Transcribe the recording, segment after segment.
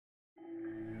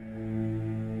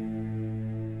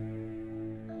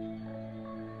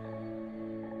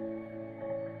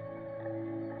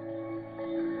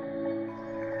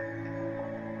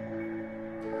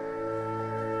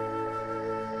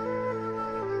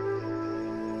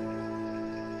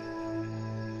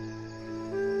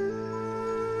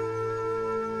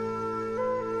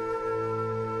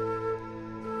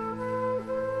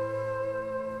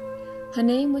Her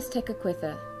name was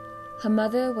Tekakwitha. Her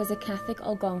mother was a Catholic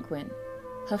Algonquin,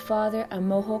 her father a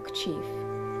Mohawk chief.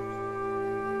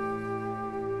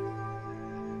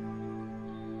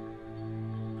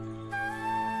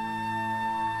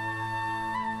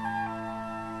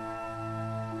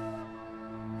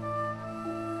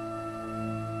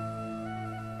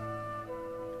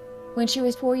 When she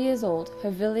was 4 years old,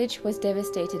 her village was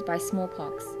devastated by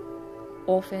smallpox.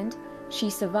 Orphaned, she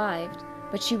survived,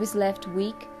 but she was left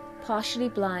weak, partially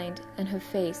blind, and her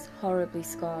face horribly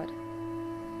scarred.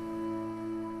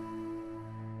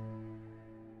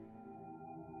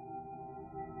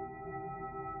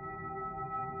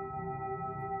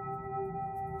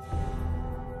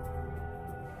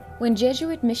 When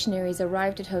Jesuit missionaries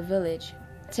arrived at her village,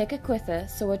 Tekakwitha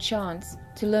saw a chance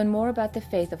to learn more about the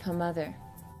faith of her mother.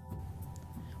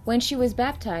 When she was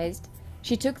baptized,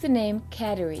 she took the name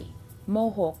Kateri,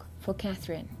 Mohawk for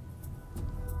Catherine.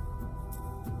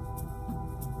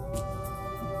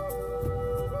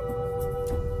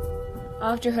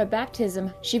 After her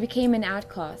baptism, she became an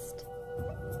outcast.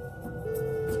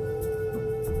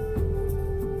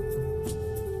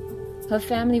 Her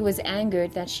family was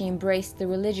angered that she embraced the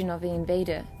religion of the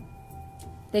invader.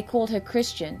 They called her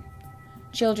Christian.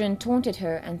 Children taunted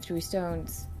her and threw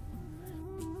stones.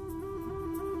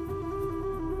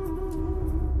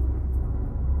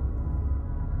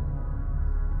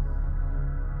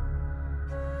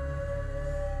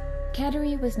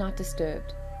 Kateri was not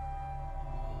disturbed.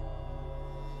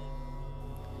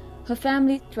 Her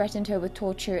family threatened her with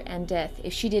torture and death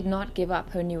if she did not give up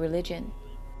her new religion.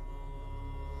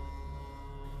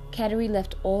 Kateri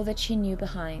left all that she knew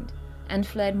behind and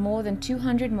fled more than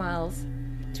 200 miles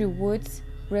through woods,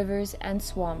 rivers, and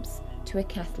swamps to a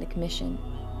Catholic mission.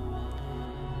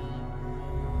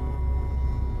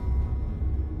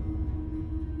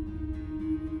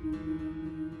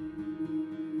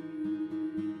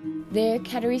 There,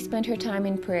 Kateri spent her time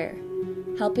in prayer,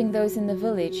 helping those in the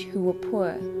village who were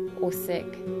poor or sick.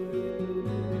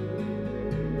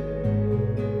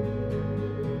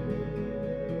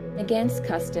 Against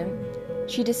custom,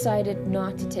 she decided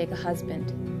not to take a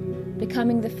husband,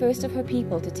 becoming the first of her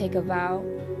people to take a vow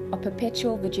of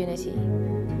perpetual virginity.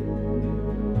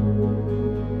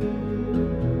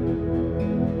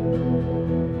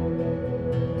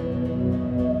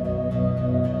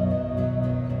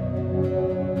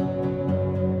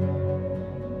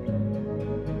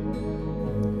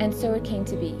 And so it came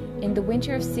to be. In the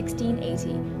winter of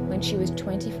 1680, when she was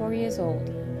 24 years old,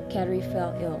 Kateri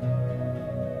fell ill.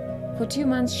 For 2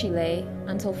 months she lay,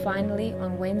 until finally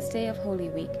on Wednesday of Holy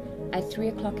Week, at 3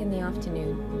 o'clock in the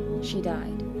afternoon, she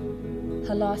died.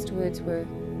 Her last words were,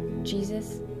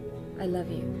 "Jesus, I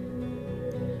love you."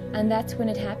 And that's when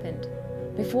it happened.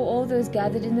 Before all those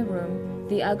gathered in the room,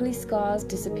 the ugly scars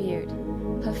disappeared.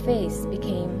 Her face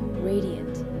became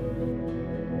radiant.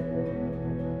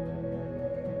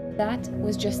 That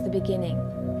was just the beginning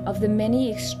of the many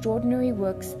extraordinary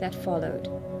works that followed.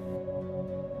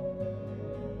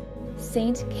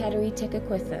 Saint Kateri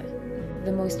Tekakwitha,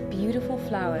 the most beautiful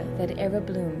flower that ever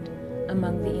bloomed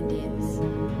among the Indians.